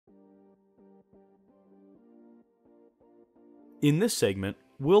In this segment,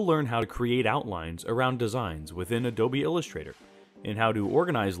 we'll learn how to create outlines around designs within Adobe Illustrator, and how to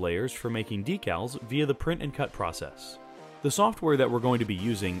organize layers for making decals via the print and cut process. The software that we're going to be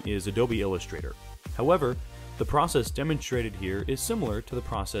using is Adobe Illustrator. However, the process demonstrated here is similar to the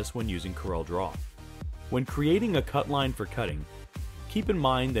process when using CorelDRAW. When creating a cut line for cutting, keep in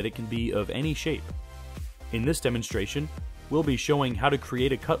mind that it can be of any shape. In this demonstration, we'll be showing how to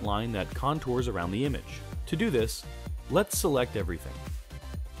create a cut line that contours around the image. To do this, let's select everything.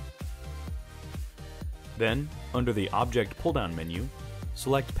 Then, under the Object pull-down menu,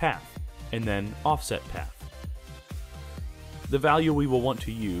 select Path, and then Offset Path. The value we will want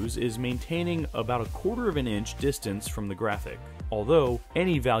to use is maintaining about 1/4 of an inch distance from the graphic, although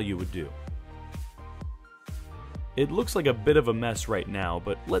any value would do. It looks like a bit of a mess right now,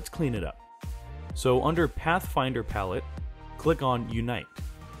 but let's clean it up. So under Pathfinder palette, click on Unite.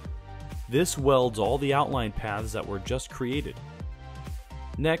 This welds all the outline paths that were just created.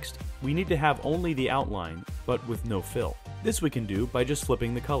 Next, we need to have only the outline, but with no fill. This we can do by just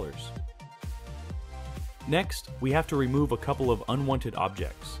flipping the colors. Next, we have to remove a couple of unwanted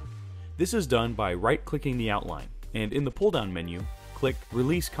objects. This is done by right-clicking the outline, and in the pull-down menu, click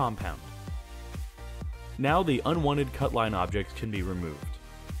Release Compound. Now the unwanted cut line objects can be removed.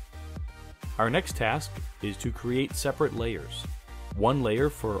 Our next task is to create separate layers. One layer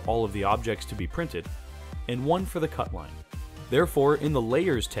for all of the objects to be printed, and one for the cut line. Therefore, in the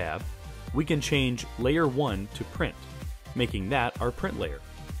Layers tab, we can change Layer 1 to Print, making that our print layer.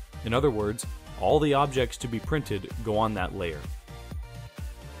 In other words, all the objects to be printed go on that layer.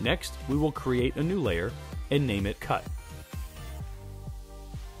 Next, we will create a new layer and name it Cut.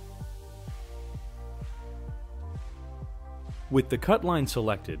 With the cut line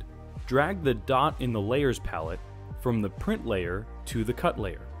selected, drag the dot in the Layers palette from the print layer to the cut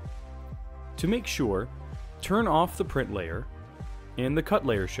layer. To make sure, turn off the print layer and the cut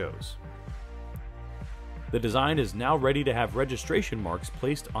layer shows. The design is now ready to have registration marks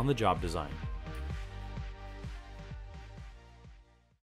placed on the job design.